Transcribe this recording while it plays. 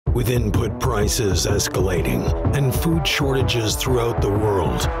With input prices escalating and food shortages throughout the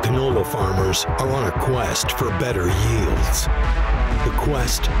world, canola farmers are on a quest for better yields. The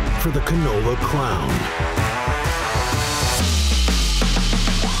quest for the canola crown.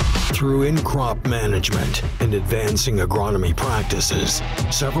 Through in-crop management and advancing agronomy practices,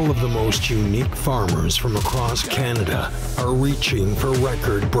 several of the most unique farmers from across Canada are reaching for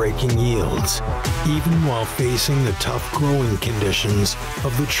record-breaking yields, even while facing the tough growing conditions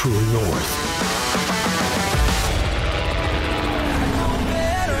of the true north.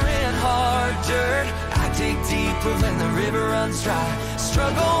 I dig deeper when the river runs dry.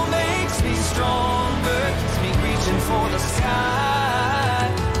 Struggle makes me stronger, keeps me reaching for the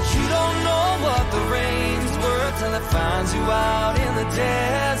sky. You don't know what the rain's worth till it finds you out in the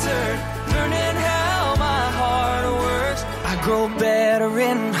desert. Learning how my heart works, I grow better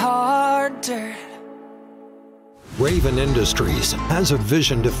in hard dirt. Raven Industries has a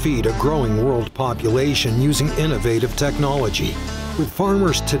vision to feed a growing world population using innovative technology. With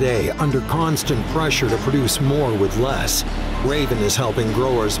farmers today under constant pressure to produce more with less, Raven is helping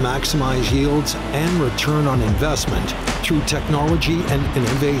growers maximize yields and return on investment through technology and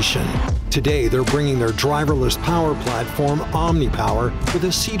innovation. Today, they're bringing their driverless power platform, OmniPower, with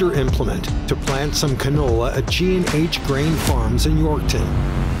a seeder implement to plant some canola at G&H Grain Farms in Yorkton.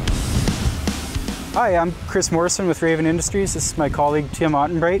 Hi, I'm Chris Morrison with Raven Industries. This is my colleague Tim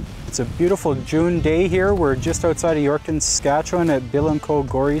Ottenbright. It's a beautiful June day here. We're just outside of Yorkton, Saskatchewan at Bill & Co.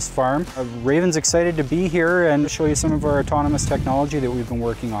 Gory's farm. Raven's excited to be here and show you some of our autonomous technology that we've been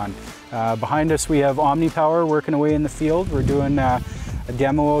working on. Behind us we have OmniPower working away in the field. We're doing a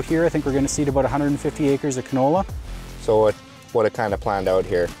demo out here. I think we're going to seed about 150 acres of canola. So what it kind of planned out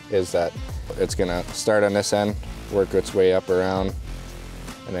here is that it's going to start on this end, work its way up around,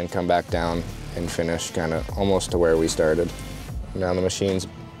 and then come back down and finish kind of almost to where we started. Now the machine's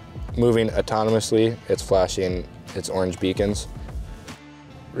moving autonomously. It's flashing its orange beacons.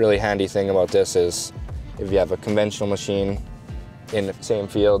 Really handy thing about this is if you have a conventional machine in the same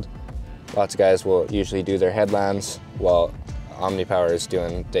field, lots of guys will usually do their headlands while OmniPower is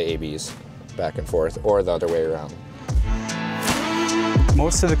doing the ABs back and forth, or the other way around.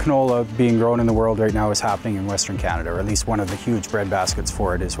 Most of the canola being grown in the world right now is happening in Western Canada, or at least one of the huge breadbaskets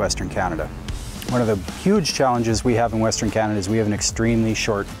for it is Western Canada. One of the huge challenges we have in Western Canada is we have an extremely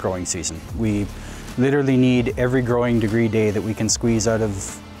short growing season. We literally need every growing degree day that we can squeeze out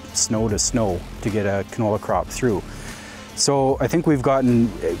of snow to get a canola crop through. So I think we've gotten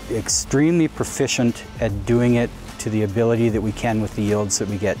extremely proficient at doing it to the ability that we can with the yields that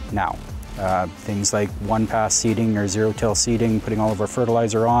we get now. Things like one-pass seeding or zero-till seeding, putting all of our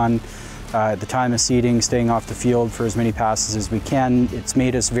fertilizer on, at the time of seeding, staying off the field for as many passes as we can. It's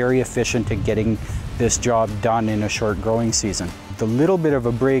made us very efficient at getting this job done in a short growing season. The little bit of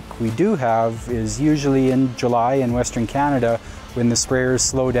a break we do have is usually in July in Western Canada when the sprayers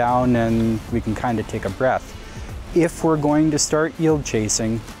slow down and we can kind of take a breath. If we're going to start yield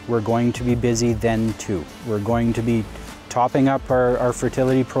chasing, we're going to be busy then too. We're going to be topping up our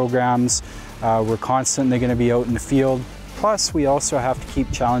fertility programs. We're constantly going to be out in the field. Plus, we also have to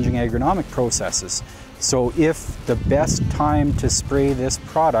keep challenging agronomic processes. So if the best time to spray this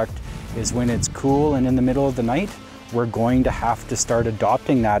product is when it's cool and in the middle of the night, we're going to have to start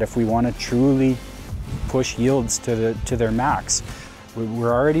adopting that if we want to truly push yields to their max.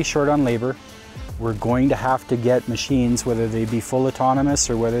 We're already short on labor. We're going to have to get machines, whether they be full autonomous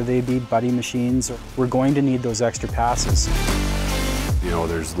or whether they be buddy machines. We're going to need those extra passes. You know,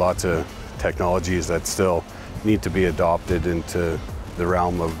 there's lots of technologies that still need to be adopted into the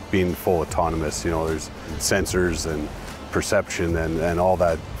realm of being full autonomous. You know, there's sensors and perception and all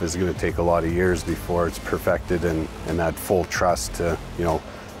that is going to take a lot of years before it's perfected and that full trust to, you know,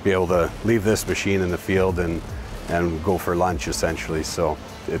 be able to leave this machine in the field and go for lunch essentially. So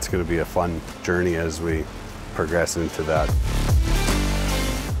it's going to be a fun journey as we progress into that.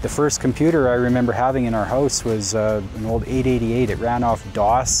 The first computer I remember having in our house was an old 888. It ran off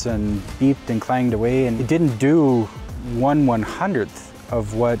DOS and beeped and clanged away, and it didn't do 1/100th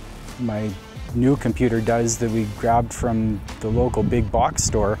of what my new computer does that we grabbed from the local big box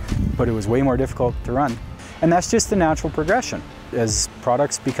store, but it was way more difficult to run. And that's just the natural progression. As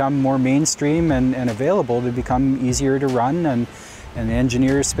products become more mainstream and available, they become easier to run, and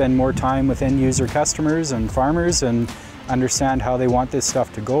engineers spend more time with end user customers and farmers and understand how they want this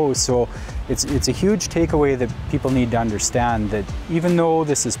stuff to go. So it's a huge takeaway that people need to understand that even though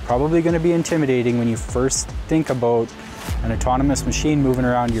this is probably going to be intimidating when you first think about an autonomous machine moving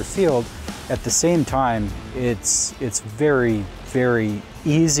around your field, at the same time it's very, very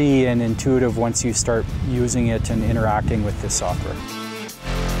easy and intuitive once you start using it and interacting with this software.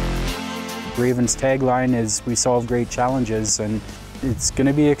 Raven's tagline is "We solve great challenges," and it's going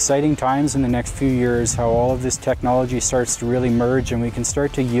to be exciting times in the next few years how all of this technology starts to really merge and we can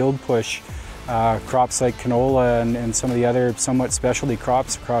start to yield push crops like canola and some of the other somewhat specialty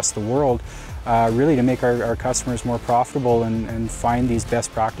crops across the world, really to make our customers more profitable and find these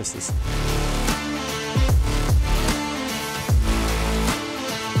best practices.